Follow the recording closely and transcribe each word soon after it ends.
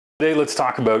Today let's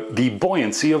talk about the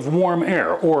buoyancy of warm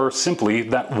air, or simply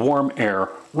that warm air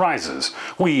rises.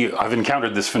 I've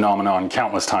encountered this phenomenon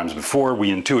countless times before. We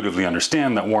intuitively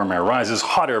understand that warm air rises,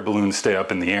 hot air balloons stay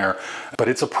up in the air, but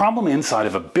it's a problem inside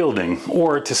of a building,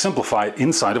 or to simplify it,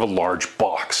 inside of a large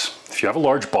box. If you have a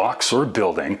large box or a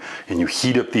building and you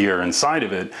heat up the air inside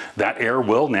of it, that air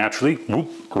will naturally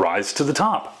rise to the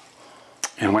top.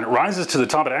 And when it rises to the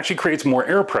top, it actually creates more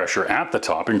air pressure at the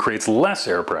top and creates less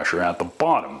air pressure at the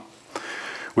bottom.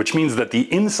 Which means that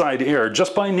the inside air,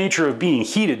 just by nature of being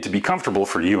heated to be comfortable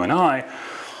for you and I,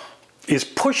 is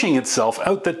pushing itself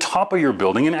out the top of your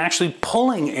building and actually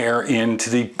pulling air into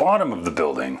the bottom of the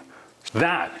building.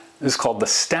 That is called the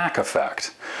stack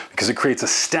effect, because it creates a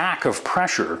stack of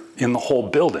pressure in the whole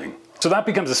building. So that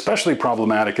becomes especially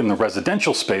problematic in the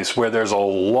residential space, where there's a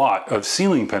lot of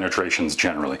ceiling penetrations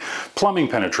generally. Plumbing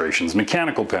penetrations,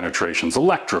 mechanical penetrations,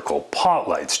 electrical, pot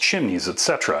lights, chimneys,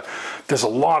 etc. There's a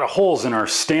lot of holes in our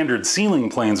standard ceiling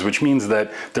planes, which means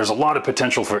that there's a lot of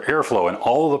potential for airflow and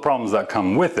all of the problems that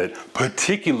come with it,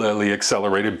 particularly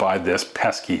accelerated by this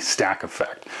pesky stack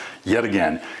effect. Yet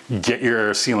again, get your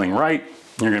air sealing right,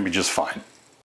 you're going to be just fine.